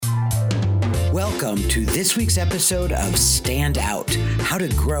Welcome to this week's episode of Stand Out, How to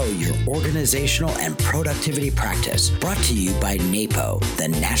Grow Your Organizational and Productivity Practice, brought to you by NAPO, the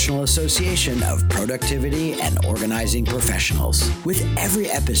National Association of Productivity and Organizing Professionals. With every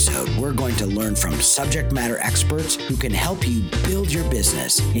episode, we're going to learn from subject matter experts who can help you build your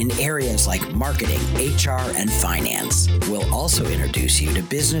business in areas like marketing, HR, and finance. We'll also introduce you to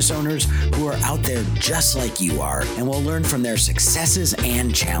business owners who are out there just like you are, and we'll learn from their successes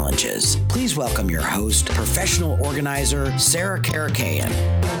and challenges. Please welcome your host, professional organizer, Sarah Karakayan.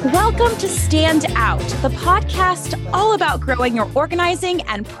 Welcome to Stand Out, the podcast all about growing your organizing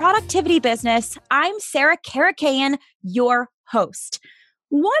and productivity business. I'm Sarah Karakayan, your host.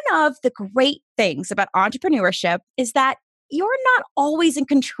 One of the great things about entrepreneurship is that you're not always in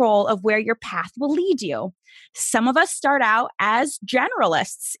control of where your path will lead you. Some of us start out as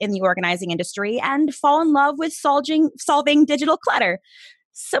generalists in the organizing industry and fall in love with solving digital clutter.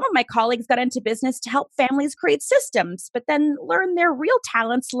 Some of my colleagues got into business to help families create systems, but then learned their real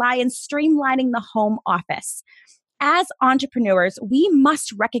talents lie in streamlining the home office. As entrepreneurs, we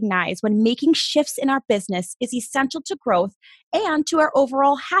must recognize when making shifts in our business is essential to growth and to our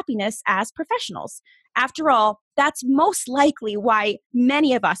overall happiness as professionals. After all, that's most likely why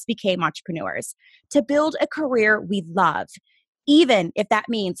many of us became entrepreneurs, to build a career we love, even if that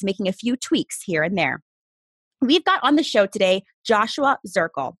means making a few tweaks here and there. We've got on the show today Joshua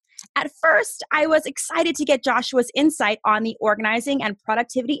Zirkle. At first, I was excited to get Joshua's insight on the organizing and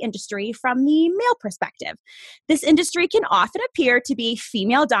productivity industry from the male perspective. This industry can often appear to be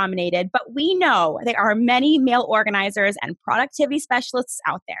female-dominated, but we know there are many male organizers and productivity specialists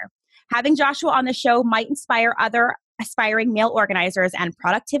out there. Having Joshua on the show might inspire other aspiring male organizers and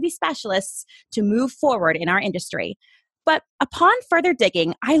productivity specialists to move forward in our industry. But upon further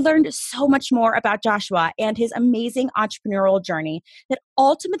digging, I learned so much more about Joshua and his amazing entrepreneurial journey that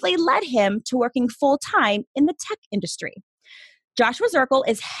ultimately led him to working full-time in the tech industry. Joshua Zirkle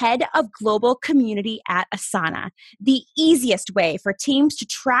is head of global community at Asana, the easiest way for teams to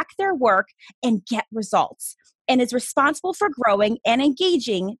track their work and get results, and is responsible for growing and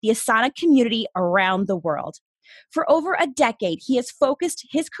engaging the Asana community around the world. For over a decade, he has focused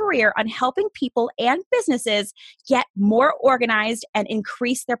his career on helping people and businesses get more organized and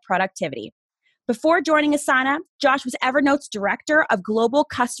increase their productivity. Before joining Asana, Josh was Evernote's Director of Global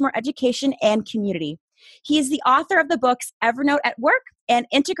Customer Education and Community. He is the author of the books Evernote at Work and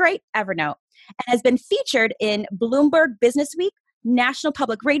Integrate Evernote, and has been featured in Bloomberg Businessweek, National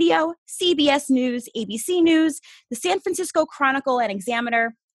Public Radio, CBS News, ABC News, the San Francisco Chronicle and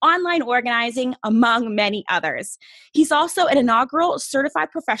Examiner, Online Organizing, among many others. He's also an inaugural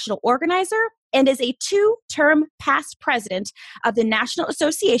certified professional organizer and is a two-term past president of the National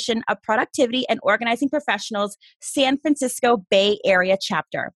Association of Productivity and Organizing Professionals, San Francisco Bay Area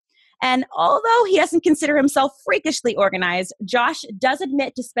chapter. And although he doesn't consider himself freakishly organized, Josh does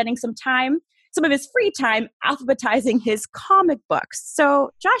admit to spending some of his free time alphabetizing his comic books.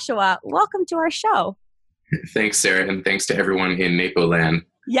 So Joshua, welcome to our show. Thanks, Sarah, and thanks to everyone in NAPO land.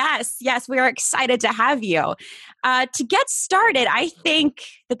 Yes, we are excited to have you. To get started, I think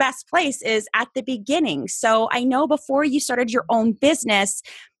the best place is at the beginning. So I know before you started your own business,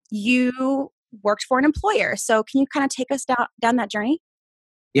 you worked for an employer. So can you kind of take us down that journey?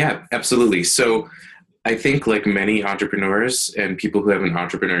 Yeah, absolutely. So I think like many entrepreneurs and people who have an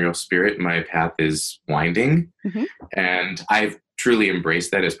entrepreneurial spirit, my path is winding. Mm-hmm. And I've truly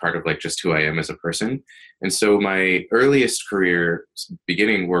embraced that as part of like just who I am as a person. And so my earliest career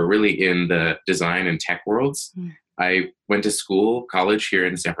beginning were really in the design and tech worlds. Mm. I went to college here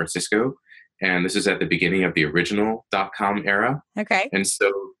in San Francisco, and this is at the beginning of the original .com era. Okay. And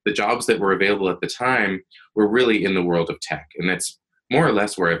so the jobs that were available at the time were really in the world of tech. And that's more or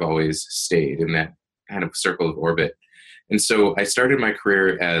less where I've always stayed, in that kind of circle of orbit. And so I started my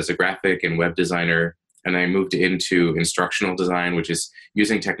career as a graphic and web designer, and I moved into instructional design, which is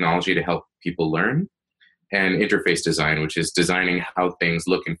using technology to help people learn, and interface design, which is designing how things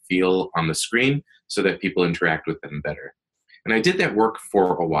look and feel on the screen so that people interact with them better. And I did that work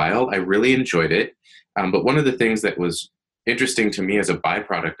for a while. I really enjoyed it. But one of the things that was interesting to me as a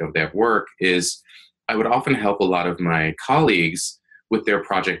byproduct of that work is I would often help a lot of my colleagues with their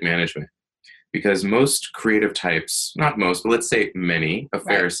project management. Because most creative types, not most, but let's say many, a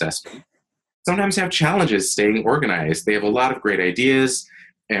fair assessment, sometimes have challenges staying organized. They have a lot of great ideas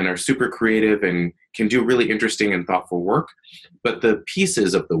and are super creative and can do really interesting and thoughtful work. But the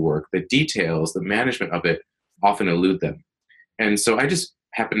pieces of the work, the details, the management of it often elude them. And so I just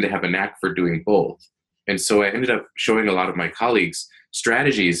happened to have a knack for doing both. And so I ended up showing a lot of my colleagues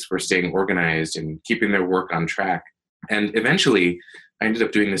strategies for staying organized and keeping their work on track. And eventually, I ended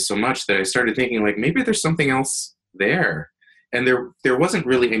up doing this so much that I started thinking like, maybe there's something else there. And there wasn't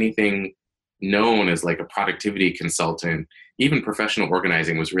really anything known as like a productivity consultant. Even professional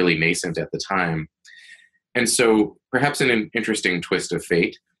organizing was really nascent at the time. And so perhaps in an interesting twist of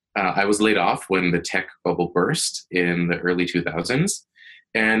fate, I was laid off when the tech bubble burst in the early 2000s.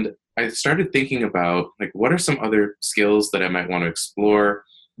 And I started thinking about like, what are some other skills that I might want to explore?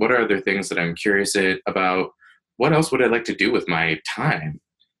 What are other things that I'm curious about? What else would I like to do with my time?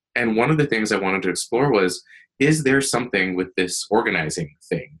 And one of the things I wanted to explore was, is there something with this organizing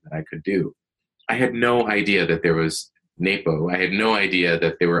thing that I could do? I had no idea that there was NAPO. I had no idea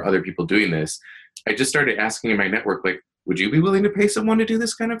that there were other people doing this. I just started asking in my network, like, would you be willing to pay someone to do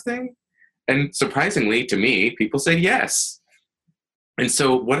this kind of thing? And surprisingly to me, people said yes. And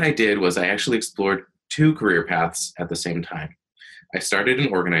so what I did was I actually explored two career paths at the same time. I started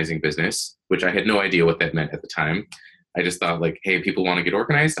an organizing business, which I had no idea what that meant at the time. I just thought like, hey, people want to get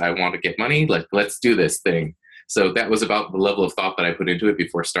organized. I want to get money. Let's do this thing. So that was about the level of thought that I put into it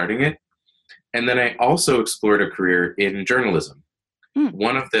before starting it. And then I also explored a career in journalism.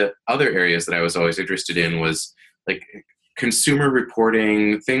 One of the other areas that I was always interested in was like consumer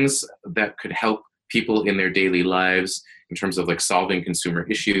reporting, things that could help people in their daily lives in terms of like solving consumer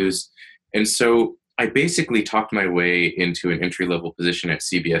issues. And so I basically talked my way into an entry-level position at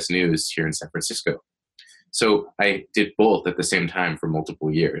CBS News here in San Francisco. So I did both at the same time for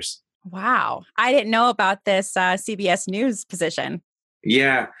multiple years. Wow. I didn't know about this CBS News position.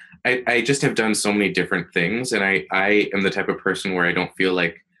 Yeah, I just have done so many different things. And I am the type of person where I don't feel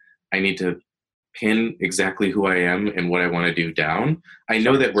like I need to pin exactly who I am and what I want to do down. I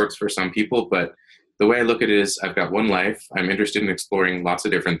know that works for some people, but the way I look at it is I've got one life. I'm interested in exploring lots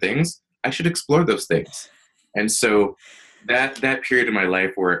of different things. I should explore those things. And so that period of my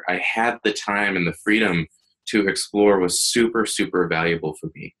life where I had the time and the freedom to explore was super, super valuable for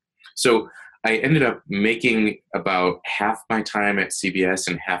me. So I ended up making about half my time at CBS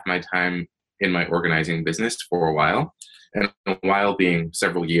and half my time in my organizing business for a while, and a while being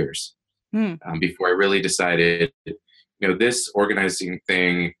several years before I really decided, this organizing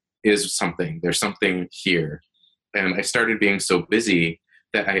thing is something. There's something here. And I started being so busy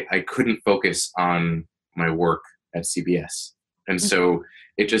that I couldn't focus on my work at CBS. And so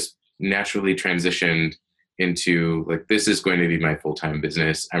it just naturally transitioned into like, this is going to be my full-time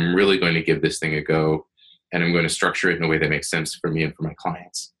business. I'm really going to give this thing a go, and I'm going to structure it in a way that makes sense for me and for my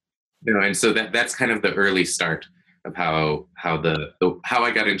clients. And so that's kind of the early start of how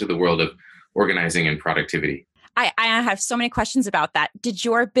I got into the world of organizing and productivity. I have so many questions about that. Did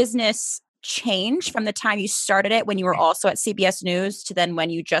your business change from the time you started it when you were also at CBS News to then when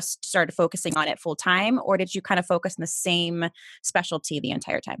you just started focusing on it full time? Or did you kind of focus on the same specialty the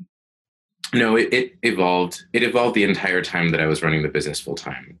entire time? No, it evolved. It evolved the entire time that I was running the business full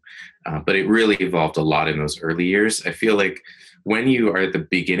time. But it really evolved a lot in those early years. I feel like when you are at the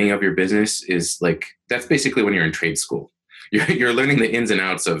beginning of your business is like, that's basically when you're in trade school. You're learning the ins and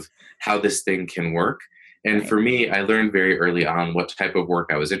outs of how this thing can work. And for me, I learned very early on what type of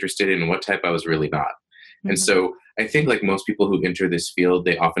work I was interested in and what type I was really not. Mm-hmm. And so I think like most people who enter this field,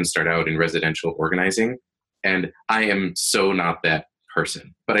 they often start out in residential organizing. And I am so not that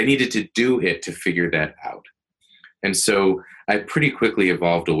person, but I needed to do it to figure that out. And so I pretty quickly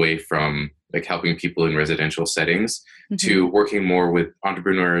evolved away from like helping people in residential settings to working more with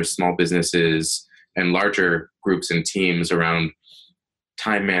entrepreneurs, small businesses, and larger groups and teams around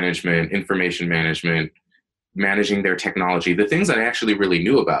time management, information management, managing their technology, the things that I actually really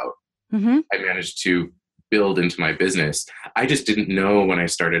knew about. I managed to build into my business. I just didn't know when I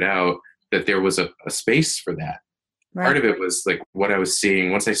started out that there was a space for that. Right. Part of it was like what I was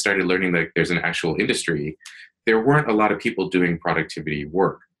seeing once I started learning that there's an actual industry, there weren't a lot of people doing productivity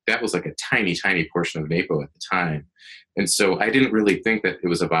work. That was like a tiny, tiny portion of NAPO at the time. And so I didn't really think that it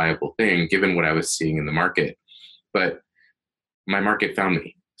was a viable thing given what I was seeing in the market. But my market found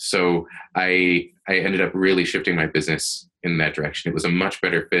me. So I ended up really shifting my business in that direction. It was a much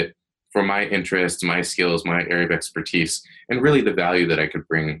better fit for my interests, my skills, my area of expertise, and really the value that I could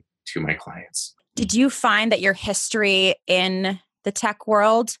bring to my clients. Did you find that your history in the tech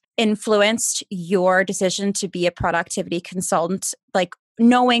world influenced your decision to be a productivity consultant? Like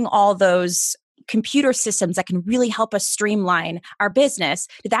knowing all those computer systems that can really help us streamline our business,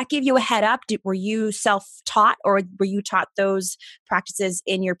 did that give you a head up? Were you self-taught, or were you taught those practices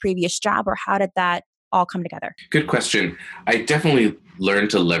in your previous job, or how did that all come together? Good question. I definitely learned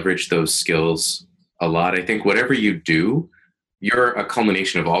to leverage those skills a lot. I think whatever you do, you're a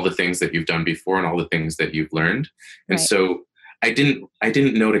culmination of all the things that you've done before and all the things that you've learned. And so I didn't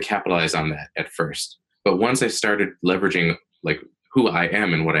know to capitalize on that at first. But once I started leveraging like who I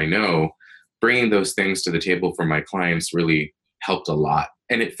am and what I know, bringing those things to the table for my clients really helped a lot.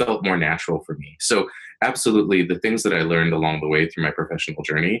 And it felt more natural for me. So, absolutely, the things that I learned along the way through my professional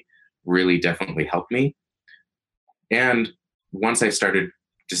journey really definitely helped me. And once I started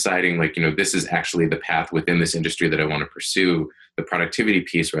deciding, like, this is actually the path within this industry that I want to pursue, the productivity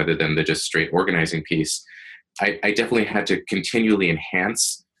piece rather than the just straight organizing piece, I definitely had to continually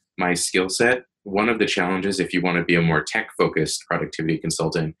enhance my skill set. One of the challenges, if you want to be a more tech focused productivity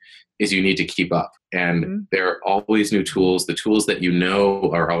consultant, is you need to keep up. And there are always new tools. The tools that you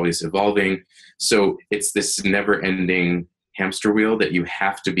know are always evolving. So it's this never ending hamster wheel that you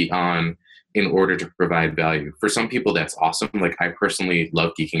have to be on in order to provide value. For some people, that's awesome. Like, I personally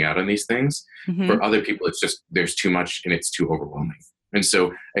love geeking out on these things. For other people, it's just, there's too much and it's too overwhelming. And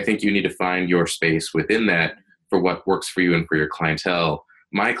so I think you need to find your space within that for what works for you and for your clientele.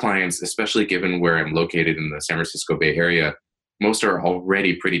 My clients, especially given where I'm located in the San Francisco Bay Area, most are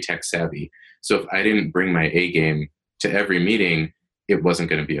already pretty tech savvy. So if I didn't bring my A game to every meeting, it wasn't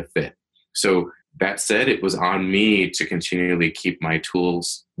going to be a fit. So that said, it was on me to continually keep my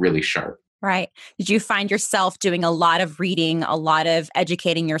tools really sharp. Right. Did you find yourself doing a lot of reading, a lot of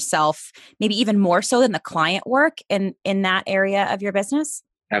educating yourself, maybe even more so than the client work in that area of your business?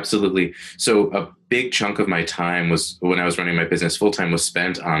 Absolutely. So a big chunk of my time was, when I was running my business full time, was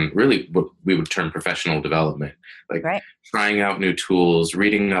spent on really what we would term professional development, like trying out new tools,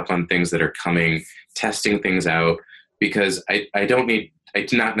 reading up on things that are coming, testing things out, because I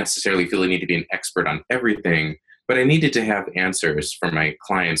do not necessarily feel I need to be an expert on everything, but I needed to have answers for my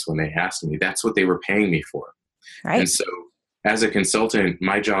clients when they asked me. That's what they were paying me for. Right. And so as a consultant,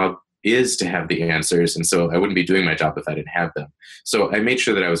 my job is to have the answers. And so I wouldn't be doing my job if I didn't have them. So I made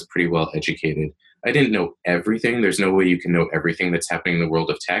sure that I was pretty well educated. I didn't know everything. There's no way you can know everything that's happening in the world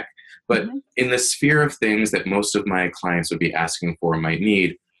of tech. But in the sphere of things that most of my clients would be asking for and might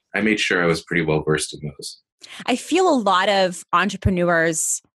need, I made sure I was pretty well versed in those. I feel a lot of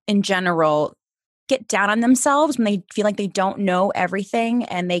entrepreneurs in general get down on themselves when they feel like they don't know everything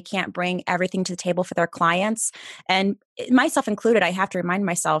and they can't bring everything to the table for their clients. And myself included, I have to remind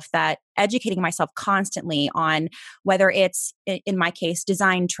myself that educating myself constantly on whether it's, in my case,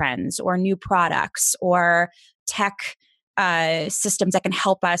 design trends or new products or tech systems that can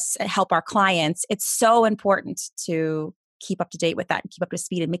help us help our clients, it's so important to keep up to date with that and keep up to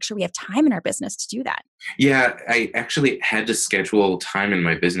speed and make sure we have time in our business to do that. Yeah, I actually had to schedule time in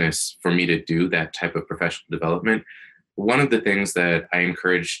my business for me to do that type of professional development. One of the things that I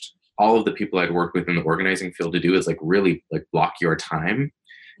encouraged all of the people I'd worked with in the organizing field to do is really block your time.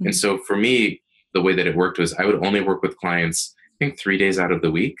 And so for me, the way that it worked was I would only work with clients, I think 3 days out of the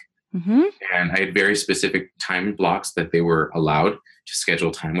week. And I had very specific time blocks that they were allowed to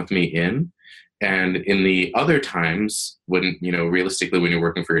schedule time with me in. And in the other times when, realistically, when you're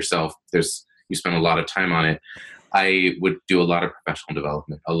working for yourself, you spend a lot of time on it. I would do a lot of professional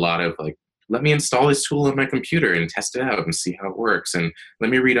development, a lot of let me install this tool on my computer and test it out and see how it works. And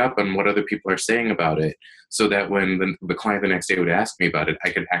let me read up on what other people are saying about it so that when the client the next day would ask me about it, I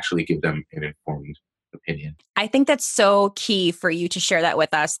could actually give them an informed opinion. I think that's so key for you to share that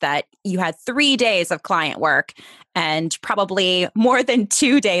with us, that you had 3 days of client work and probably more than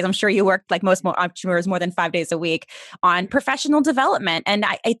 2 days. I'm sure you worked, like most entrepreneurs, more than 5 days a week on professional development. And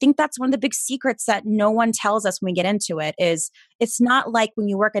I think that's one of the big secrets that no one tells us when we get into it is it's not like when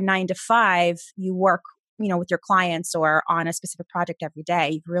you work a 9 to 5, you work, with your clients or on a specific project every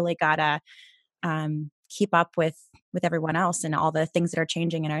day. You've really got to keep up with everyone else and all the things that are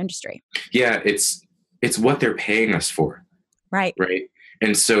changing in our industry. Yeah, it's what they're paying us for. Right.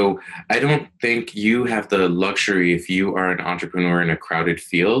 And so I don't think you have the luxury, if you are an entrepreneur in a crowded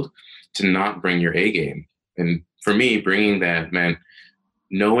field, to not bring your A game. And for me, bringing that meant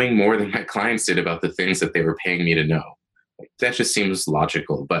knowing more than my clients did about the things that they were paying me to know. That just seems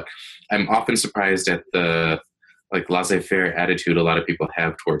logical, but I'm often surprised at the laissez-faire attitude a lot of people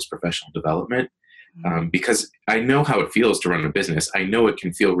have towards professional development. Because I know how it feels to run a business. I know it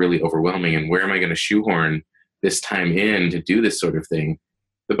can feel really overwhelming. And where am I going to shoehorn this time in to do this sort of thing?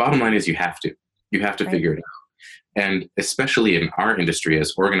 The bottom line is you have to figure it out. And especially in our industry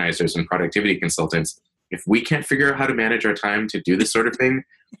as organizers and productivity consultants, if we can't figure out how to manage our time to do this sort of thing,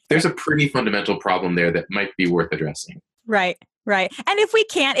 there's a pretty fundamental problem there that might be worth addressing. Right. And if we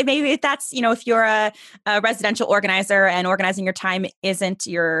can't, if that's, if you're a residential organizer and organizing your time isn't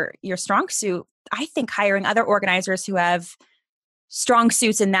your strong suit, I think hiring other organizers who have strong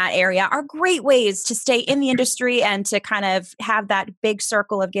suits in that area are great ways to stay in the industry and to kind of have that big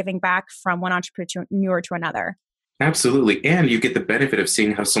circle of giving back from one entrepreneur to another. Absolutely. And you get the benefit of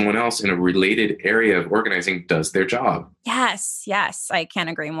seeing how someone else in a related area of organizing does their job. Yes, yes, I can't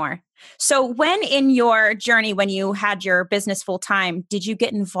agree more. So when in your journey, when you had your business full time, did you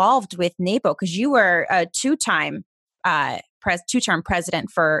get involved with NAPO? Because you were a two-term president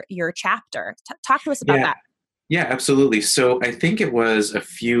for your chapter. Talk to us about Yeah. that. Yeah, absolutely. So I think it was a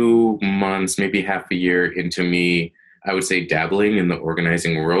few months, maybe half a year into me, I would say, dabbling in the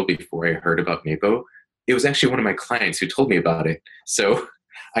organizing world before I heard about NAPO. It was actually one of my clients who told me about it. So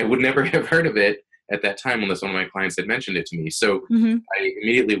I would never have heard of it at that time unless one of my clients had mentioned it to me. So Mm-hmm. I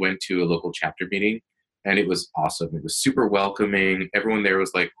immediately went to a local chapter meeting, and it was awesome. It was super welcoming. Everyone there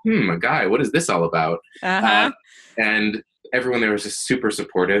was like, a guy, what is this all about? Uh-huh. And everyone there was just super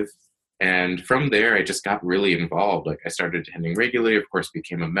supportive. And from there, I just got really involved. Like I started attending regularly, of course,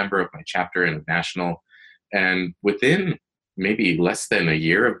 became a member of my chapter and a national. And within maybe less than a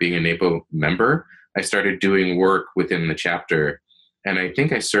year of being a NAPO member, I started doing work within the chapter. And I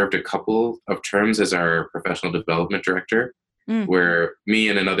think I served a couple of terms as our professional development director, where me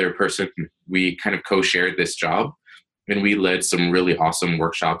and another person, we kind of co-shared this job. And we led some really awesome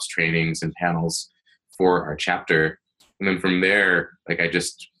workshops, trainings, and panels for our chapter. And then from there, like I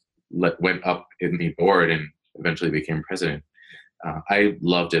just went up in the board and eventually became president. I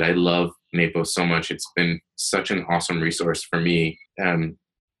loved it. I love NAPO so much. It's been such an awesome resource for me.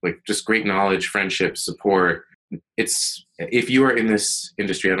 Like just great knowledge, friendship, support. If you are in this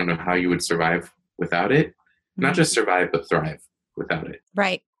industry, I don't know how you would survive without it. Not just survive, but thrive without it.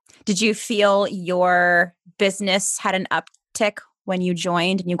 Right. Did you feel your business had an uptick when you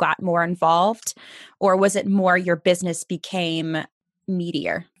joined and you got more involved? Or was it more your business became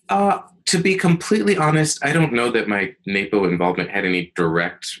meatier? To be completely honest, I don't know that my NAPO involvement had any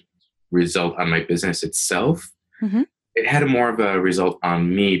direct result on my business itself. Mm-hmm. It had more of a result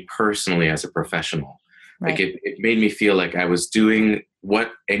on me personally as a professional. Right. Like it made me feel like I was doing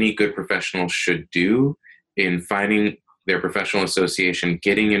what any good professional should do in finding their professional association,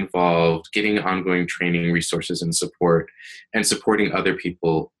 getting involved, getting ongoing training resources and support, and supporting other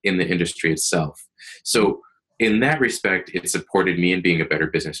people in the industry itself. So in that respect, it supported me in being a better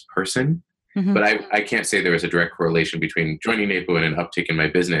business person. Mm-hmm. But I can't say there was a direct correlation between joining NAPO and an uptick in my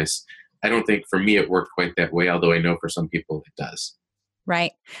business. I don't think for me it worked quite that way, although I know for some people it does.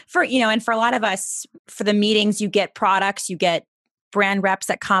 Right. And for a lot of us, for the meetings, you get products, you get brand reps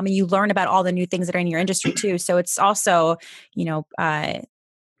that come and you learn about all the new things that are in your industry too. So it's also,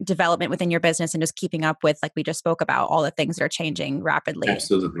 development within your business and just keeping up with, like we just spoke about, all the things that are changing rapidly.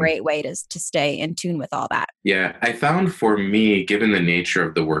 Absolutely. Great way to stay in tune with all that. Yeah. I found for me, given the nature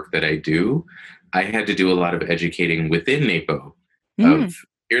of the work that I do, I had to do a lot of educating within NAPO of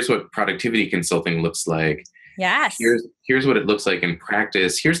here's what productivity consulting looks like. Yes. Here's what it looks like in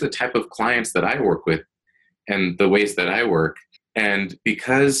practice. Here's the type of clients that I work with and the ways that I work. And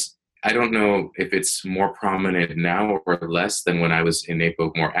because I don't know if it's more prominent now or less than when I was in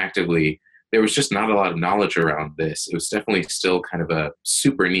NAPO more actively, there was just not a lot of knowledge around this. It was definitely still kind of a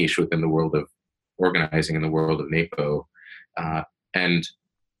super niche within the world of organizing in the world of NAPO. And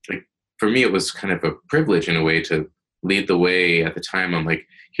like, for me, it was kind of a privilege in a way to lead the way at the time. I'm like,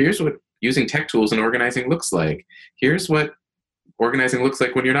 here's what using tech tools and organizing looks like. Here's what organizing looks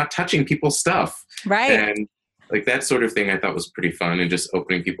like when you're not touching people's stuff. Right. And like that sort of thing I thought was pretty fun, and just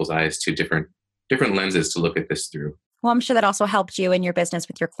opening people's eyes to different lenses to look at this through. Well, I'm sure that also helped you in your business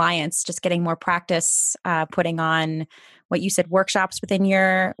with your clients, just getting more practice, putting on what you said, workshops within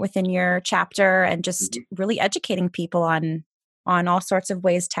your chapter, and just really educating people on all sorts of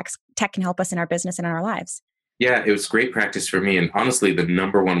ways tech can help us in our business and in our lives. Yeah, it was great practice for me. And honestly, the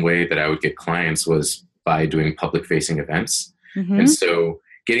number one way that I would get clients was by doing public facing events. Mm-hmm. And so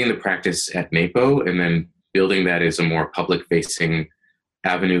getting the practice at NAPO and then building that as a more public facing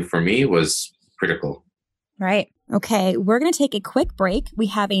avenue for me was critical. Right. Okay. We're going to take a quick break. We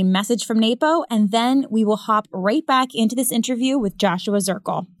have a message from NAPO, and then we will hop right back into this interview with Joshua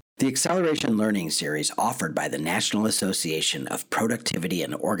Zirkle. The Acceleration Learning Series offered by the National Association of Productivity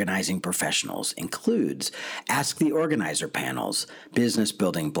and Organizing Professionals includes Ask the Organizer panels, business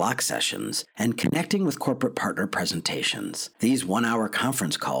building block sessions, and connecting with corporate partner presentations. These one-hour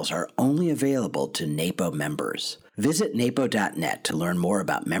conference calls are only available to NAPO members. Visit napo.net to learn more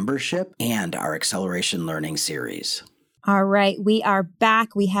about membership and our Acceleration Learning Series. All right, we are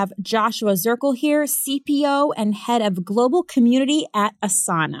back. We have Joshua Zirkle here, CPO and head of global community at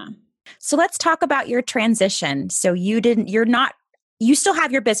Asana. So let's talk about your transition. So you still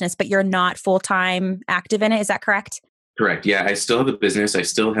have your business, but you're not full-time active in it. Is that correct? Correct. Yeah, I still have a business. I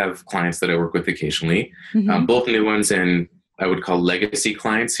still have clients that I work with occasionally, both new ones and I would call legacy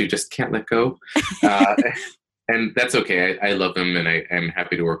clients who just can't let go. And that's okay. I love them and I'm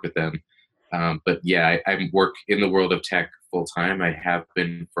happy to work with them. But yeah, I work in the world of tech full time. I have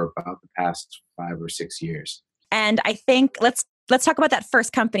been for about the past 5 or 6 years. And I think let's talk about that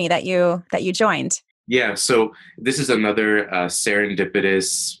first company that you joined. Yeah, so this is another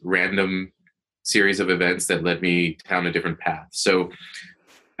serendipitous, random series of events that led me down a different path. So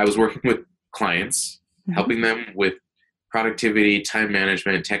I was working with clients, helping them with productivity, time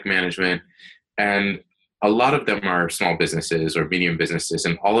management, tech management, and a lot of them are small businesses or medium businesses,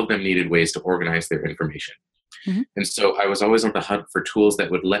 and all of them needed ways to organize their information. And so I was always on the hunt for tools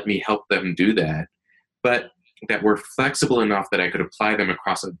that would let me help them do that, but that were flexible enough that I could apply them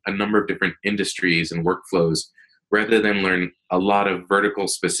across a number of different industries and workflows rather than learn a lot of vertical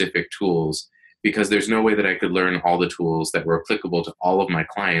specific tools, because there's no way that I could learn all the tools that were applicable to all of my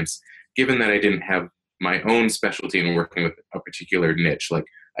clients, given that I didn't have my own specialty in working with a particular niche. Like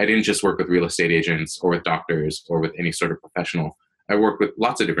I didn't just work with real estate agents or with doctors or with any sort of professional. I worked with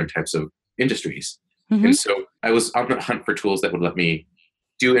lots of different types of industries. And so I was on the hunt for tools that would let me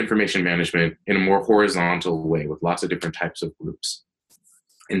do information management in a more horizontal way with lots of different types of groups.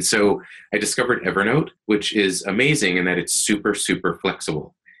 And so I discovered Evernote, which is amazing in that it's super, super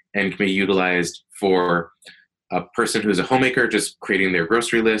flexible and can be utilized for a person who's a homemaker just creating their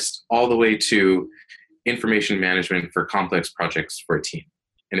grocery list, all the way to information management for complex projects for a team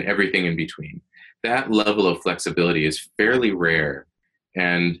and everything in between. That level of flexibility is fairly rare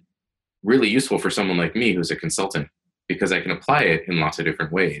and really useful for someone like me who's a consultant, because I can apply it in lots of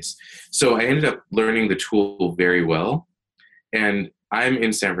different ways. So I ended up learning the tool very well. And I'm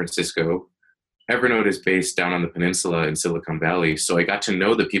in San Francisco. Evernote is based down on the peninsula in Silicon Valley. So I got to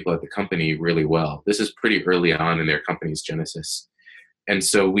know the people at the company really well. This is pretty early on in their company's genesis. And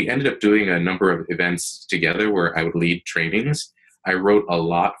so we ended up doing a number of events together where I would lead trainings. I wrote a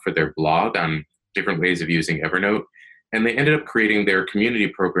lot for their blog on different ways of using Evernote. And they ended up creating their community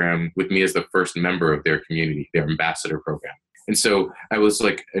program with me as the first member of their community, their ambassador program. And so I was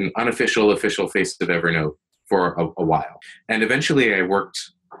like an unofficial, official face of Evernote for a while. And eventually I worked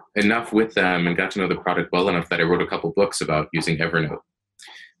enough with them and got to know the product well enough that I wrote a couple books about using Evernote.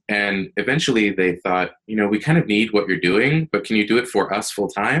 And eventually they thought, we kind of need what you're doing, but can you do it for us full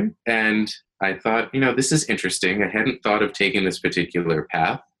time? And I thought, this is interesting. I hadn't thought of taking this particular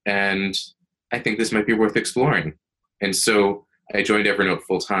path, and I think this might be worth exploring. And so I joined Evernote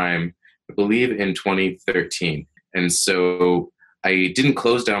full time, I believe in 2013. And so I didn't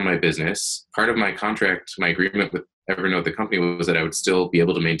close down my business. Part of my contract, my agreement with Evernote, the company, was that I would still be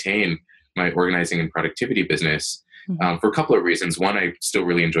able to maintain my organizing and productivity business for a couple of reasons. One, I still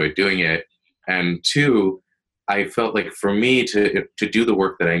really enjoyed doing it. And two, I felt like for me to do the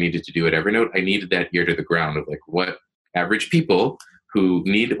work that I needed to do at Evernote, I needed that ear to the ground of like what average people who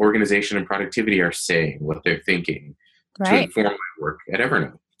need organization and productivity are saying, what they're thinking, to inform my work at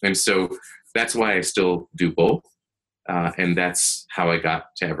Evernote. And so that's why I still do both. And that's how I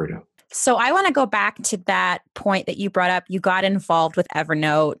got to Evernote. So I want to go back to that point that you brought up. You got involved with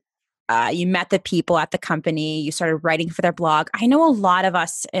Evernote. You met the people at the company. You started writing for their blog. I know a lot of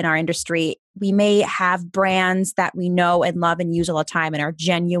us in our industry, we may have brands that we know and love and use all the time and are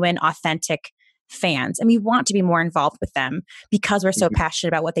genuine, authentic fans. And we want to be more involved with them because we're so passionate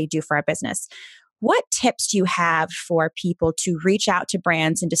about what they do for our business. What tips do you have for people to reach out to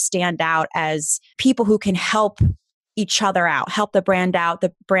brands and to stand out as people who can help each other out, help the brand out,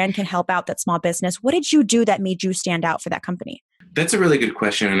 the brand can help out that small business? What did you do that made you stand out for that company? That's a really good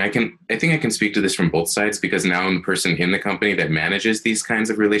question. And I think I can speak to this from both sides, because now I'm the person in the company that manages these kinds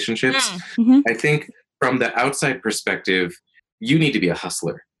of relationships. I think from the outside perspective, you need to be a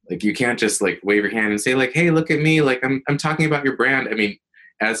hustler. Like you can't just like wave your hand and say like, hey, look at me. Like I'm talking about your brand. I mean,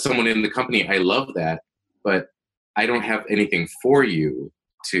 as someone in the company, I love that, but I don't have anything for you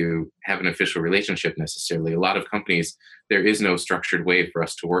to have an official relationship necessarily. A lot of companies, there is no structured way for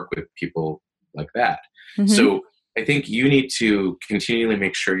us to work with people like that. So I think you need to continually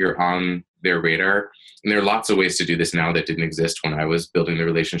make sure you're on their radar. And there are lots of ways to do this now that didn't exist when I was building the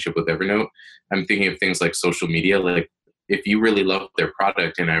relationship with Evernote. I'm thinking of things like social media. Like if you really love their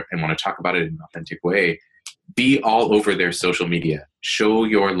product and want to talk about it in an authentic way, be all over their social media. Show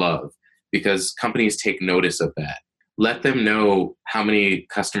your love, because companies take notice of that. Let them know how many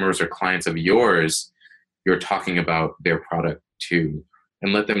customers or clients of yours you're talking about their product to.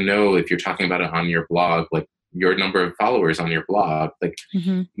 And let them know if you're talking about it on your blog, like your number of followers on your blog. Like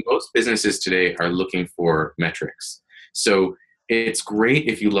most businesses today are looking for metrics. So it's great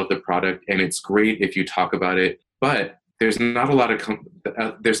if you love the product and it's great if you talk about it, but there's not a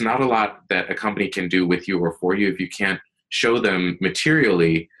lot that a company can do with you or for you if you can't show them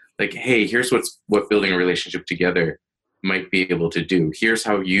materially like, hey, here's what building a relationship together might be able to do. Here's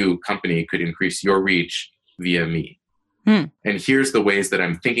how you, company, could increase your reach via me. And here's the ways that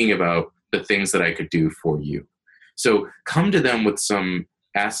I'm thinking about the things that I could do for you. So come to them with some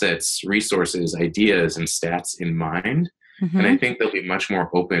assets, resources, ideas, and stats in mind. And I think they'll be much more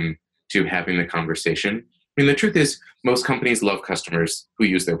open to having the conversation. I mean, the truth is, most companies love customers who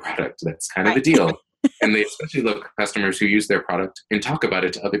use their product. That's kind of the deal. And they especially love customers who use their product and talk about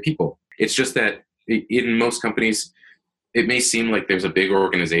it to other people. It's just that in most companies, it may seem like there's a big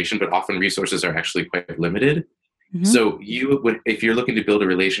organization, but often resources are actually quite limited. So if you're looking to build a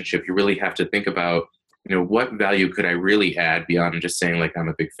relationship, you really have to think about, what value could I really add beyond just saying like, I'm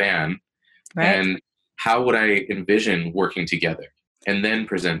a big fan, and how would I envision working together, and then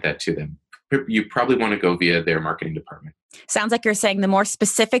present that to them. You probably want to go via their marketing department. Sounds like you're saying the more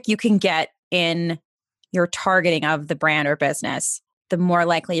specific you can get in your targeting of the brand or business, the more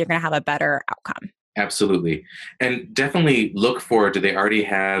likely you're going to have a better outcome. Absolutely. And definitely look for, do they already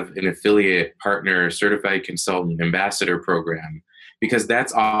have an affiliate, partner, certified consultant, ambassador program? Because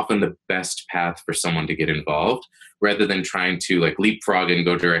that's often the best path for someone to get involved, rather than trying to like leapfrog and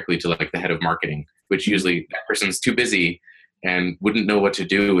go directly to like the head of marketing, which usually that person's too busy and wouldn't know what to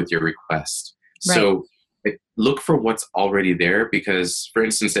do with your request. So look for what's already there, because for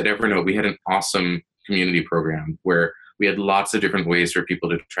instance, at Evernote, we had an awesome community program where we had lots of different ways for people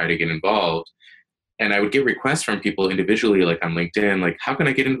to try to get involved. And I would get requests from people individually, like on LinkedIn, like, how can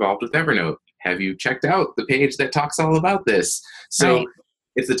I get involved with Evernote? Have you checked out the page that talks all about this? So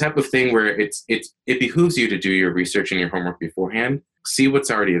it's the type of thing where it behooves you to do your research and your homework beforehand, see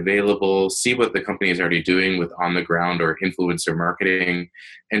what's already available, see what the company is already doing with on the ground or influencer marketing,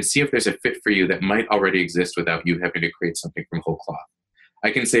 and see if there's a fit for you that might already exist without you having to create something from whole cloth.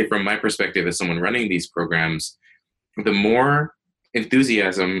 I can say from my perspective as someone running these programs, the more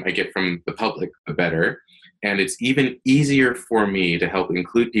enthusiasm I get from the public, the better. And it's even easier for me to help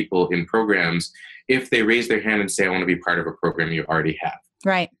include people in programs if they raise their hand and say, I want to be part of a program you already have.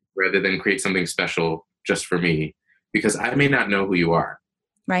 Right. Rather than create something special just for me, because I may not know who you are.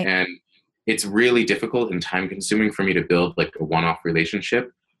 Right. And it's really difficult and time consuming for me to build like a one-off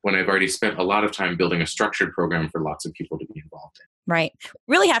relationship when I've already spent a lot of time building a structured program for lots of people to be involved in. Right.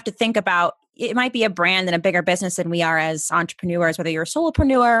 Really have to think about, it might be a brand and a bigger business than we are as entrepreneurs, whether you're a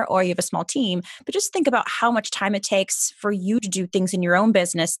solopreneur or you have a small team, but just think about how much time it takes for you to do things in your own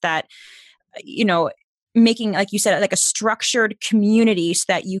business that, making, like you said, like a structured community so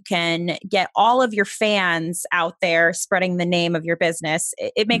that you can get all of your fans out there spreading the name of your business.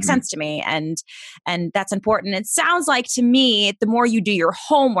 It makes sense to me. And that's important. It sounds like to me, the more you do your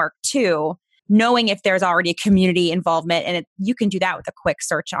homework too, knowing if there's already a community involvement, and you can do that with a quick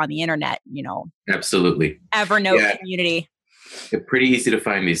search on the internet, Absolutely. Evernote community. It's pretty easy to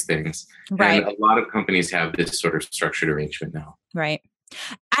find these things. Right. And a lot of companies have this sort of structured arrangement now. Right.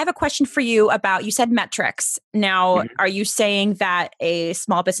 I have a question for you about, you said metrics. Now, are you saying that a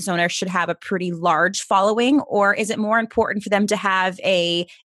small business owner should have a pretty large following, or is it more important for them to have an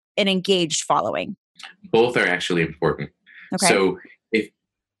engaged following? Both are actually important. Okay. So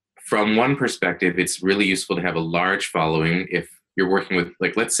from one perspective, it's really useful to have a large following if you're working with,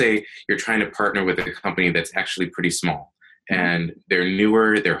 like, let's say you're trying to partner with a company that's actually pretty small and they're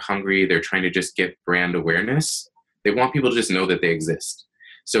newer, they're hungry, they're trying to just get brand awareness. They want people to just know that they exist.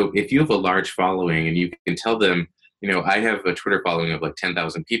 So if you have a large following and you can tell them, I have a Twitter following of like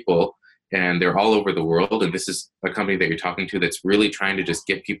 10,000 people and they're all over the world, and this is a company that you're talking to that's really trying to just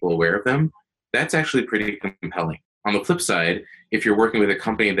get people aware of them, that's actually pretty compelling. On the flip side, if you're working with a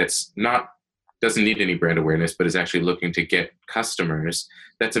company that's doesn't need any brand awareness, but is actually looking to get customers,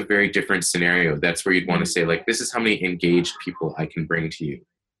 that's a very different scenario. That's where you'd want to say, like, this is how many engaged people I can bring to you.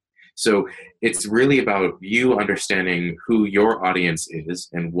 So it's really about you understanding who your audience is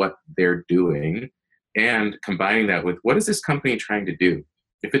and what they're doing, and combining that with, what is this company trying to do?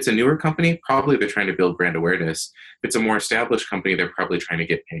 If it's a newer company, probably they're trying to build brand awareness. If it's a more established company, they're probably trying to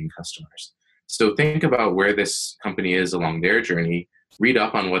get paying customers. So think about where this company is along their journey, read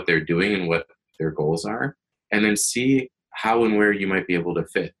up on what they're doing and what their goals are, and then see how and where you might be able to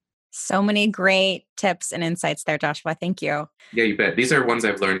fit. So many great tips and insights there, Joshua. Thank you. Yeah, you bet. These are ones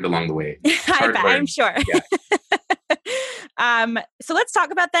I've learned along the way. I'm sure. Yeah. So let's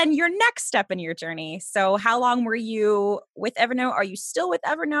talk about then your next step in your journey. So how long were you with Evernote? Are you still with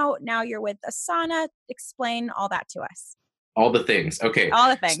Evernote? Now you're with Asana. Explain all that to us. All the things. Okay. All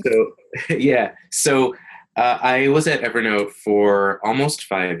the things. So, yeah. So I was at Evernote for almost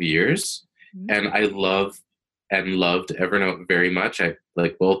 5 years, and I loved Evernote very much. I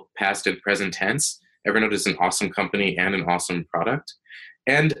like both past and present tense. Evernote is an awesome company and an awesome product.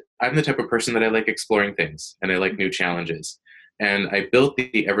 And I'm the type of person that I like exploring things and I like new challenges. And I built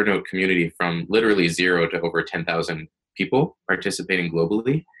the Evernote community from literally zero to over 10,000 people participating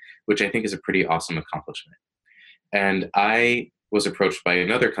globally, which I think is a pretty awesome accomplishment. And I was approached by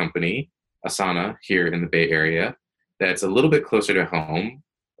another company, Asana, here in the Bay Area, that's a little bit closer to home,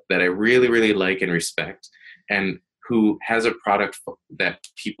 that I really, really like and respect, and who has a product that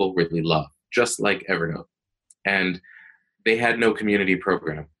people really love, just like Evernote. And they had no community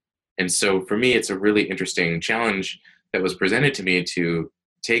program. And so for me, it's a really interesting challenge that was presented to me to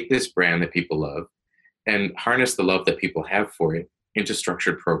take this brand that people love and harness the love that people have for it into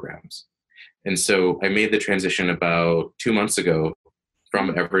structured programs. And so I made the transition about 2 months ago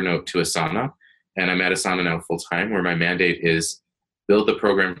from Evernote to Asana. And I'm at Asana now full time, where my mandate is build the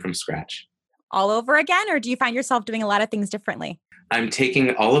program from scratch. All over again? Or do you find yourself doing a lot of things differently? I'm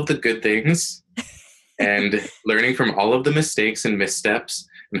taking all of the good things and learning from all of the mistakes and missteps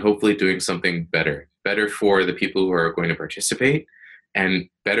and hopefully doing something better for the people who are going to participate, and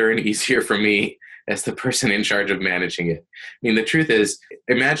better and easier for me as the person in charge of managing it. I mean, the truth is,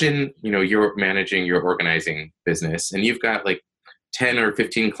 imagine, you're managing your organizing business and you've got like 10 or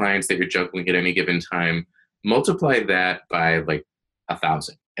 15 clients that you're juggling at any given time. Multiply that by like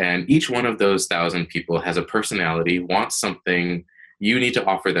 1,000. And each one of those 1,000 people has a personality, wants something, you need to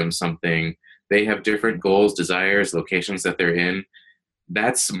offer them something. They have different goals, desires, locations that they're in.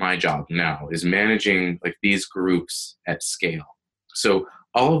 That's my job now, is managing like these groups at scale. So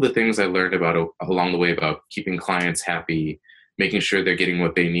all of the things I learned about along the way about keeping clients happy, making sure they're getting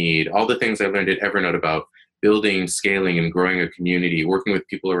what they need, all the things I learned at Evernote about building, scaling, and growing a community, working with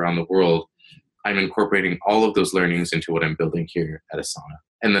people around the world, I'm incorporating all of those learnings into what I'm building here at Asana.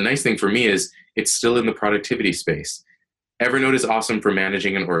 And the nice thing for me is it's still in the productivity space. Evernote is awesome for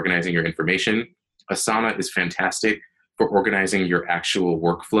managing and organizing your information. Asana is fantastic for organizing your actual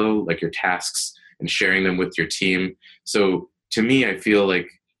workflow, like your tasks, and sharing them with your team. So to me, I feel like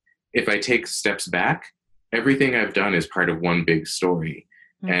if I take steps back, everything I've done is part of one big story.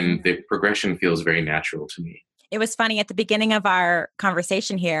 Mm-hmm. And the progression feels very natural to me. It was funny at the beginning of our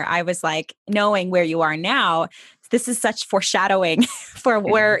conversation here, I was like, knowing where you are now, this is such foreshadowing for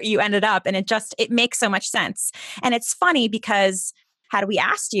where you ended up. And it makes so much sense. And it's funny because had we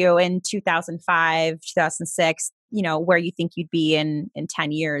asked you in 2005, 2006, where you think you'd be in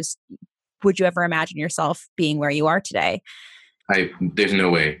 10 years, would you ever imagine yourself being where you are today? There's no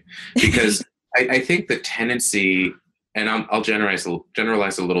way, because I think the tendency, and I'll generalize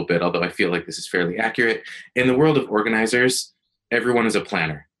a little bit, although I feel like this is fairly accurate. In the world of organizers, everyone is a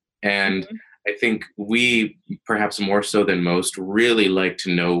planner. And mm-hmm. I think we, perhaps more so than most, really like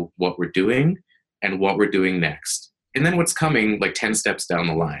to know what we're doing and what we're doing next. And then what's coming like 10 steps down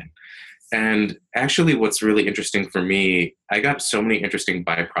the line. And actually what's really interesting for me, I got so many interesting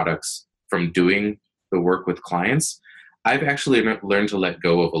byproducts from doing the work with clients. I've actually learned to let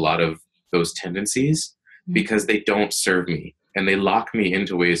go of a lot of those tendencies because they don't serve me and they lock me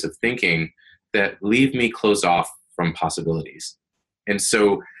into ways of thinking that leave me closed off from possibilities. And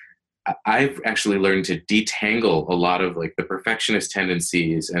so I've actually learned to detangle a lot of like the perfectionist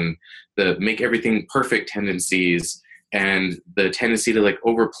tendencies and the make everything perfect tendencies and the tendency to like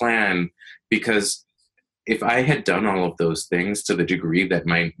overplan, because if I had done all of those things to the degree that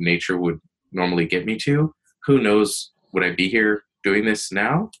my nature would normally get me to, who knows, would I be here doing this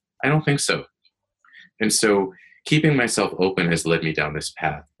now? I don't think so. And so keeping myself open has led me down this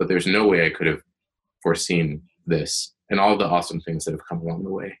path, but there's no way I could have foreseen this and all the awesome things that have come along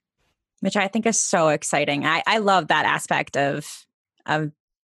the way. Which I think is so exciting. I love that aspect of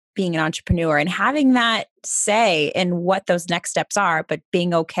being an entrepreneur and having that say in what those next steps are, but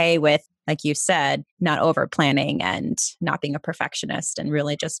being okay with, like you said, not over planning and not being a perfectionist and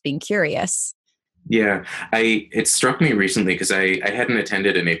really just being curious. Yeah, it struck me recently because I hadn't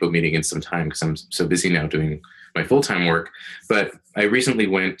attended an APO meeting in some time because I'm so busy now doing my full-time work. But I recently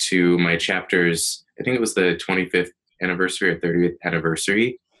went to my chapter's, I think it was the 25th anniversary or 30th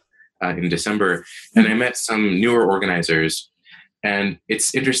anniversary in December, and I met some newer organizers. And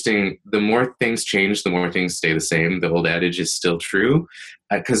it's interesting, the more things change, the more things stay the same. The old adage is still true,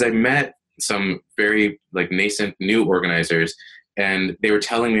 because I met some very like nascent new organizers, and they were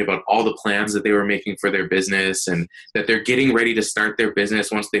telling me about all the plans that they were making for their business and that they're getting ready to start their business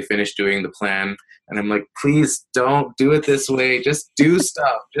once they finish doing the plan. And I'm like, please don't do it this way. Just do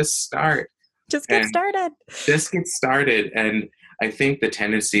stuff. Just start. Just get started. Just get started. And I think the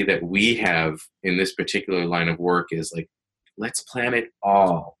tendency that we have in this particular line of work is like, let's plan it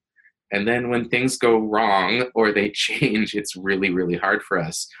all. And then when things go wrong or they change, it's really, really hard for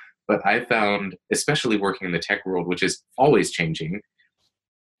us. But I found, especially working in the tech world, which is always changing,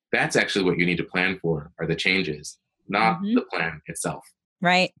 That's actually what you need to plan for, are the changes, not the plan itself.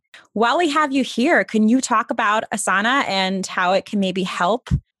 Right. While we have you here, can you talk about Asana and how it can maybe help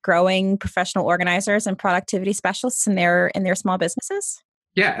growing professional organizers and productivity specialists in their small businesses?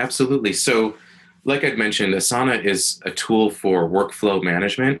 Yeah, absolutely. So, like I'd mentioned, Asana is a tool for workflow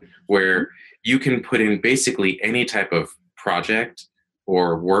management where you can put in basically any type of project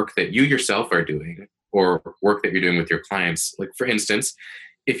or work that you yourself are doing or work that you're doing with your clients. Like, for instance,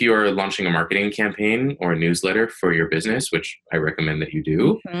 if you are launching a marketing campaign or a newsletter for your business, which I recommend that you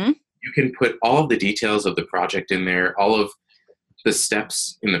do, you can put all of the details of the project in there, all of the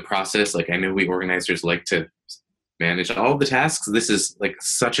steps in the process. Like, I know we organizers like to manage all of the tasks. This is like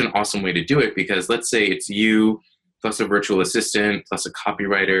such an awesome way to do it, because let's say it's you plus a virtual assistant plus a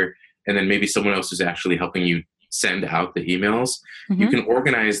copywriter, and then maybe someone else who's actually helping you send out the emails. You can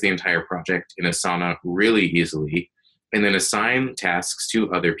organize the entire project in Asana really easily, and then assign tasks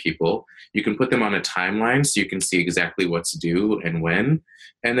to other people. You can put them on a timeline so you can see exactly what to do and when.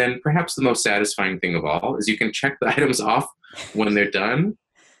 And then perhaps the most satisfying thing of all is you can check the items off when they're done.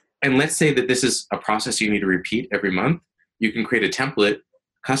 And let's say that this is a process you need to repeat every month. You can create a template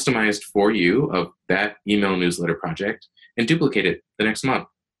customized for you of that email newsletter project and duplicate it the next month,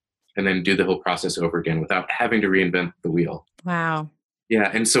 and then do the whole process over again without having to reinvent the wheel. Wow. Yeah.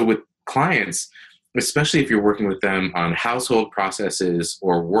 And so with clients, especially if you're working with them on household processes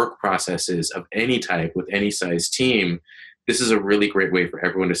or work processes of any type with any size team, this is a really great way for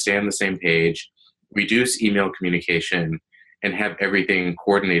everyone to stay on the same page, reduce email communication, and have everything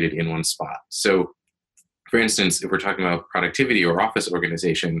coordinated in one spot. So, for instance, if we're talking about productivity or office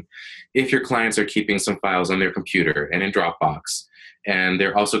organization, if your clients are keeping some files on their computer and in Dropbox, and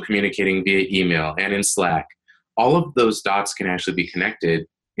they're also communicating via email and in Slack, all of those dots can actually be connected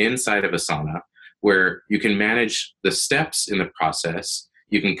inside of Asana, where you can manage the steps in the process.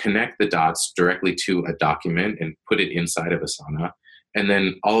 You can connect the dots directly to a document and put it inside of Asana. And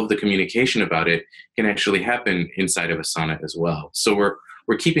then all of the communication about it can actually happen inside of Asana as well. So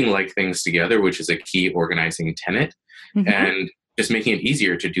we're keeping like things together, which is a key organizing tenet, and just making it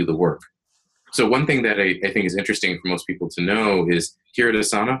easier to do the work. So one thing that I think is interesting for most people to know is here at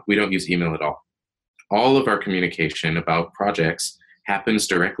Asana, we don't use email at all. All of our communication about projects happens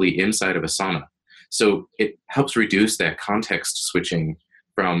directly inside of Asana. So it helps reduce that context switching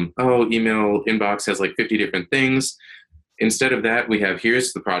from, email inbox has like 50 different things. Instead of that, we have,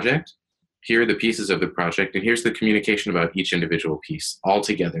 here's the project, here are the pieces of the project, and here's the communication about each individual piece all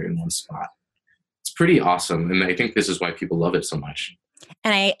together in one spot. It's pretty awesome. And I think this is why people love it so much.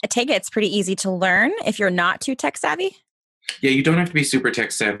 And I take it it's pretty easy to learn if you're not too tech savvy. Yeah, you don't have to be super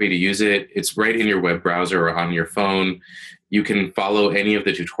tech savvy to use it. It's right in your web browser or on your phone. You can follow any of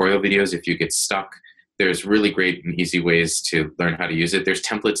the tutorial videos if you get stuck. There's really great and easy ways to learn how to use it. There's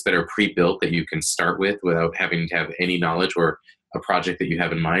templates that are pre-built that you can start with without having to have any knowledge or a project that you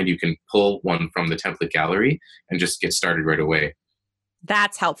have in mind. You can pull one from the template gallery and just get started right away.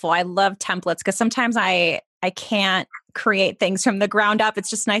 That's helpful. I love templates because sometimes I can't create things from the ground up. It's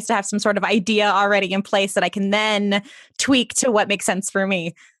just nice to have some sort of idea already in place that I can then tweak to what makes sense for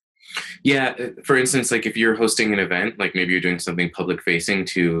me. Yeah. For instance, like if you're hosting an event, like maybe you're doing something public facing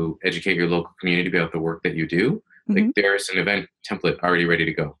to educate your local community about the work that you do, like there's an event template already ready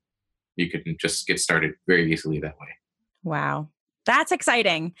to go. You can just get started very easily that way. Wow. That's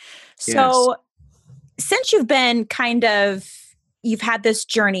exciting. So since you've been you've had this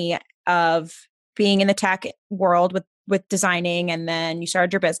journey of being in the tech world with designing, and then you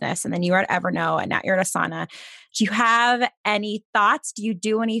started your business, and then you were at Evernote, and now you're at Asana. Do you have any thoughts? Do you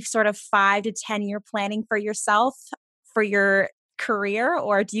do any sort of 5 to 10 year planning for yourself, for your career?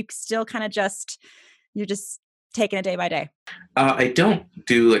 Or do you still kind of you're just taking it day by day? I don't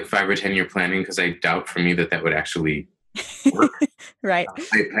do like 5 or 10 year planning because I doubt for me that would actually work. Right.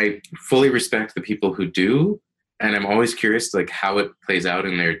 I fully respect the people who do. And I'm always curious like how it plays out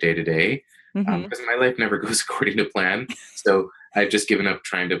in their day to day. Because my life never goes according to plan. So I've just given up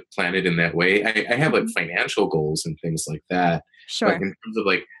trying to plan it in that way. I have like financial goals and things like that. Sure. But in terms of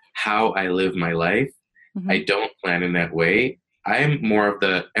like how I live my life, I don't plan in that way. I'm more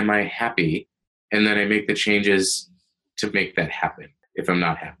of am I happy? And then I make the changes to make that happen if I'm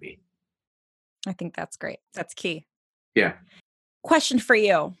not happy. I think that's great. That's key. Yeah. Question for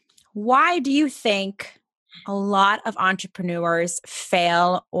you. Why do you think a lot of entrepreneurs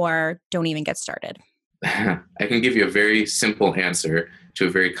fail or don't even get started? I can give you a very simple answer to a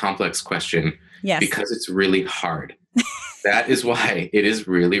very complex question. Yes. Because it's really hard. That is why it is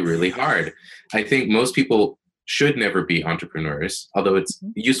really, really hard. I think most people should never be entrepreneurs, although it's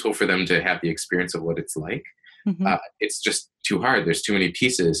useful for them to have the experience of what it's like. It's just too hard. There's too many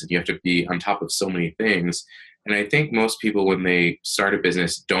pieces and you have to be on top of so many things. And I think most people, when they start a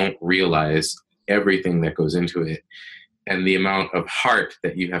business, don't realize everything that goes into it and the amount of heart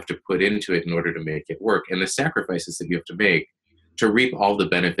that you have to put into it in order to make it work and the sacrifices that you have to make to reap all the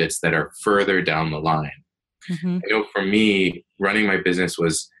benefits that are further down the line. Mm-hmm. I know for me, running my business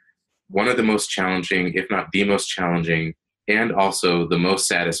was one of the most challenging, if not the most challenging, and also the most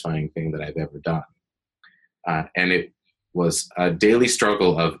satisfying thing that I've ever done. And it was a daily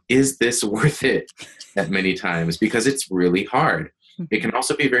struggle of, is this worth it at many times? Because it's really hard. It can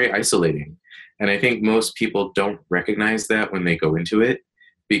also be very isolating. And I think most people don't recognize that when they go into it,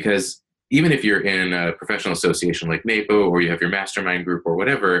 because even if you're in a professional association like NAPO or you have your mastermind group or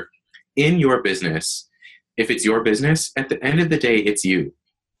whatever, in your business, if it's your business, at the end of the day, it's you,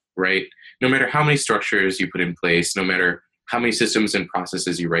 right? No matter how many structures you put in place, no matter how many systems and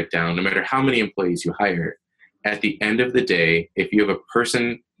processes you write down, no matter how many employees you hire, at the end of the day, if you have a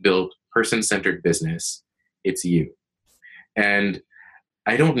person-built, person-centered business, it's you. And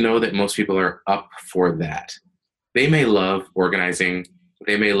I don't know that most people are up for that. They may love organizing,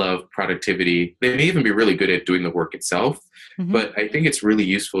 they may love productivity, they may even be really good at doing the work itself, but I think it's really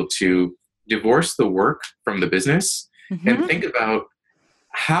useful to divorce the work from the business and think about,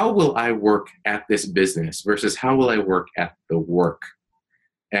 how will I work at this business versus how will I work at the work?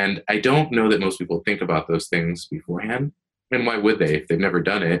 And I don't know that most people think about those things beforehand. And why would they? If they've never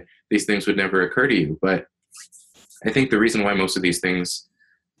done it, these things would never occur to you. But I think the reason why most of these things,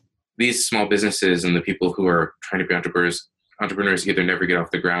 these small businesses and the people who are trying to be entrepreneurs either never get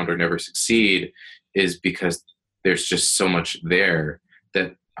off the ground or never succeed, is because there's just so much there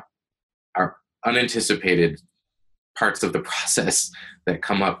that are unanticipated parts of the process that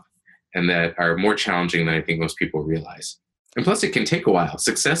come up and that are more challenging than I think most people realize. And plus, it can take a while.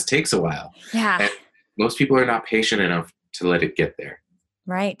 Success takes a while. Yeah. And most people are not patient enough to let it get there.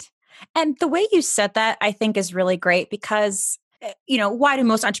 Right. And the way you said that, I think, is really great because, why do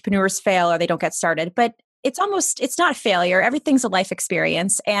most entrepreneurs fail or they don't get started? But it's not failure. Everything's a life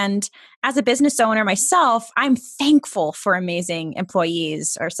experience. And as a business owner myself, I'm thankful for amazing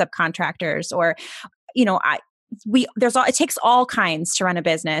employees or subcontractors or, it takes all kinds to run a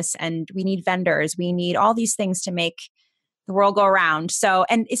business, and we need vendors. We need all these things to make the world go around. So,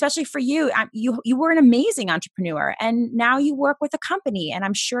 and especially for you, you were an amazing entrepreneur, and now you work with a company, and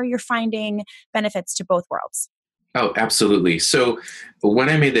I'm sure you're finding benefits to both worlds. Oh, absolutely. So when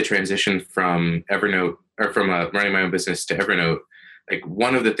I made the transition from Evernote, or from running my own business to Evernote, like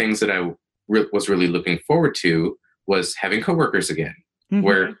one of the things that I was really looking forward to was having coworkers again,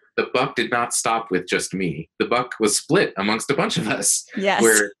 where the buck did not stop with just me. The buck was split amongst a bunch of us,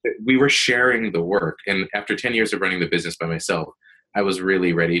 where we were sharing the work. And after 10 years of running the business by myself, I was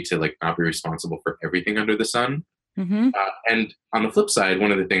really ready to not be responsible for everything under the sun. And on the flip side,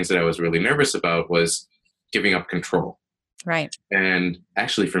 one of the things that I was really nervous about was giving up control. Right. And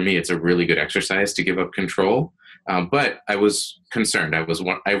actually, for me, it's a really good exercise to give up control. But I was concerned.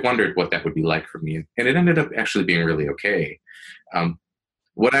 I wondered what that would be like for me. And it ended up actually being really okay.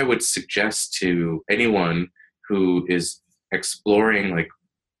 What I would suggest to anyone who is exploring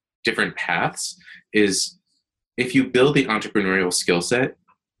different paths is, if you build the entrepreneurial skill set,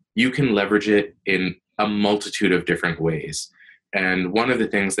 you can leverage it in a multitude of different ways. And one of the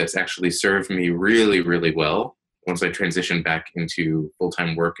things that's actually served me really, really well once I transitioned back into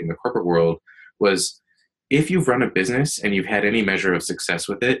full-time work in the corporate world was, if you've run a business and you've had any measure of success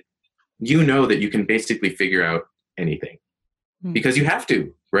with it, you know that you can basically figure out anything. Because you have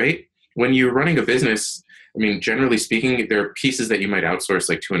to, right? When you're running a business, generally speaking, there are pieces that you might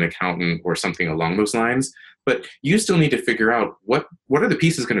outsource to an accountant or something along those lines, but you still need to figure out what are the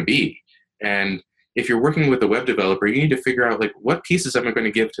pieces going to be. And if you're working with a web developer, you need to figure out what pieces am I going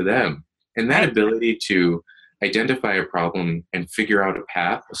to give to them? And that ability to identify a problem and figure out a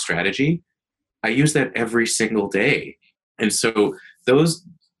path, a strategy, I use that every single day. And so those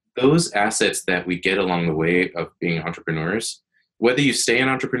assets that we get along the way of being entrepreneurs, whether you stay an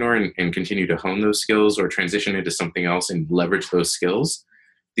entrepreneur and continue to hone those skills or transition into something else and leverage those skills,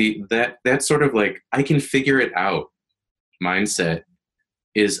 that sort of I can figure it out mindset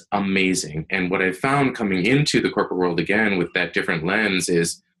is amazing. And what I found coming into the corporate world again with that different lens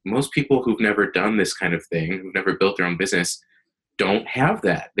is, most people who've never done this kind of thing, who've never built their own business, don't have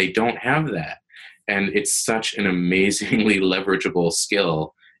that. They don't have that. And it's such an amazingly leverageable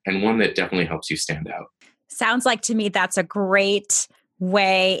skill, and one that definitely helps you stand out. Sounds like to me that's a great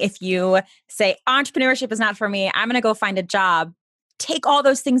way. If you say entrepreneurship is not for me, I'm going to go find a job, take all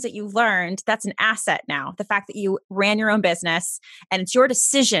those things that you learned. That's an asset now. The fact that you ran your own business and it's your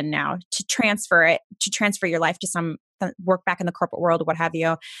decision now to transfer your life to some work back in the corporate world or what have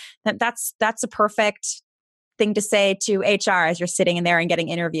you. That's a perfect thing to say to HR as you're sitting in there and getting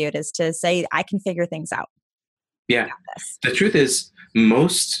interviewed, is to say, I can figure things out. Yeah. The truth is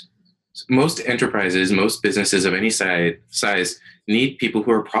most enterprises, most businesses of any size need people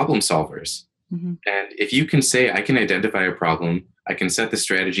who are problem solvers. Mm-hmm. And if you can say, I can identify a problem, I can set the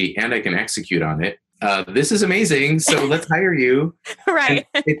strategy, and I can execute on it, this is amazing. So let's hire you. Right.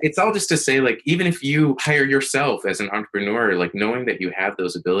 It's all just to say, like, even if you hire yourself as an entrepreneur, like knowing that you have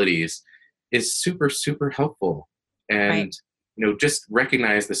those abilities is super, super helpful. And, just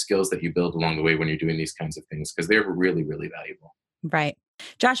recognize the skills that you build along the way when you're doing these kinds of things, because they're really, really valuable. Right.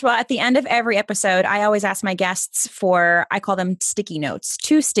 Joshua, at the end of every episode, I always ask my guests I call them sticky notes,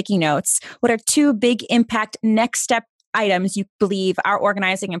 2 sticky notes. What are 2 big impact next step items you believe our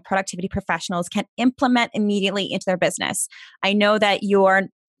organizing and productivity professionals can implement immediately into their business? I know that you're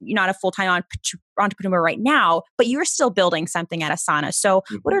not a full-time entrepreneur right now, but you're still building something at Asana. So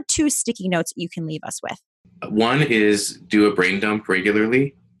what are 2 sticky notes that you can leave us with? One is do a brain dump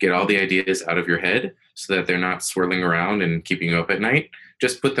regularly. Get all the ideas out of your head so that they're not swirling around and keeping you up at night.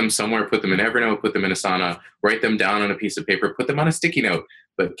 Just put them somewhere, put them in Evernote, put them in Asana, write them down on a piece of paper, put them on a sticky note,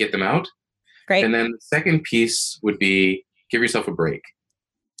 but get them out. Great. And then the second piece would be give yourself a break.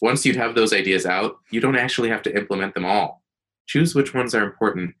 Once you have those ideas out, you don't actually have to implement them all. Choose which ones are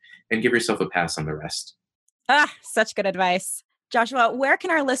important and give yourself a pass on the rest. Such good advice. Joshua, where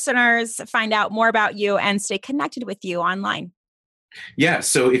can our listeners find out more about you and stay connected with you online? Yeah,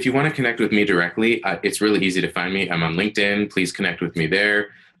 so if you want to connect with me directly, it's really easy to find me. I'm on LinkedIn. Please connect with me there.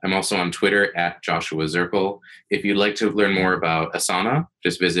 I'm also on Twitter at Joshua Zirkle. If you'd like to learn more about Asana,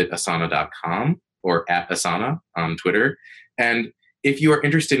 just visit asana.com or at Asana on Twitter. And if you are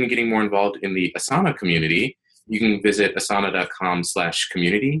interested in getting more involved in the Asana community, you can visit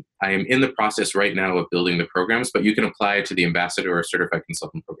asana.com/community. I am in the process right now of building the programs, but you can apply to the Ambassador or Certified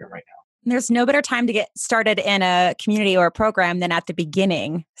Consultant program right now. There's no better time to get started in a community or a program than at the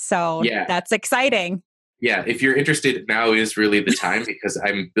beginning. So That's exciting. Yeah, if you're interested, now is really the time, because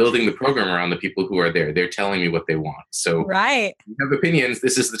I'm building the program around the people who are there. They're telling me what they want. So right. If you have opinions,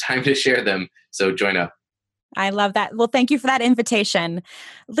 this is the time to share them. So join up. I love that. Well, thank you for that invitation.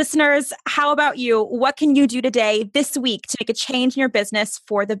 Listeners, how about you? What can you do today, this week, to make a change in your business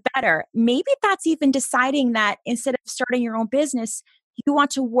for the better? Maybe that's even deciding that instead of starting your own business, you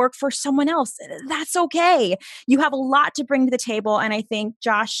want to work for someone else. That's okay. You have a lot to bring to the table. And I think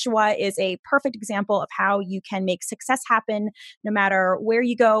Joshua is a perfect example of how you can make success happen no matter where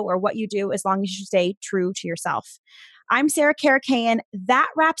you go or what you do, as long as you stay true to yourself. I'm Sarah Karakayan. That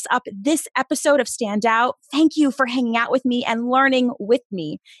wraps up this episode of Stand Out. Thank you for hanging out with me and learning with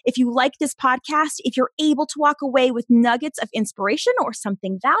me. If you like this podcast, if you're able to walk away with nuggets of inspiration or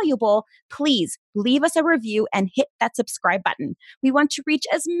something valuable, please leave us a review and hit that subscribe button. We want to reach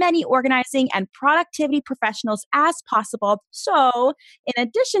as many organizing and productivity professionals as possible. So, in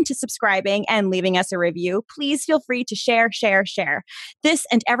addition to subscribing and leaving us a review, please feel free to share this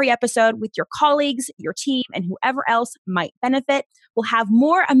and every episode with your colleagues, your team, and whoever else might benefit. We'll have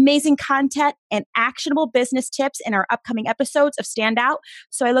more amazing content and actionable business tips in our upcoming episodes of Stand Out.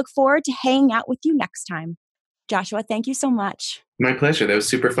 So I look forward to hanging out with you next time. Joshua, thank you so much. My pleasure. That was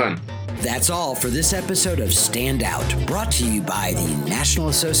super fun. That's all for this episode of Stand Out, brought to you by the National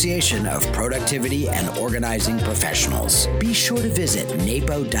Association of Productivity and Organizing Professionals. Be sure to visit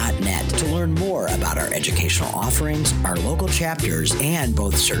napo.net to learn more about our educational offerings, our local chapters, and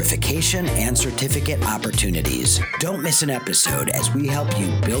both certification and certificate opportunities. Don't miss an episode as we help you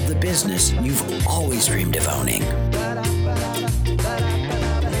build the business you've always dreamed of owning.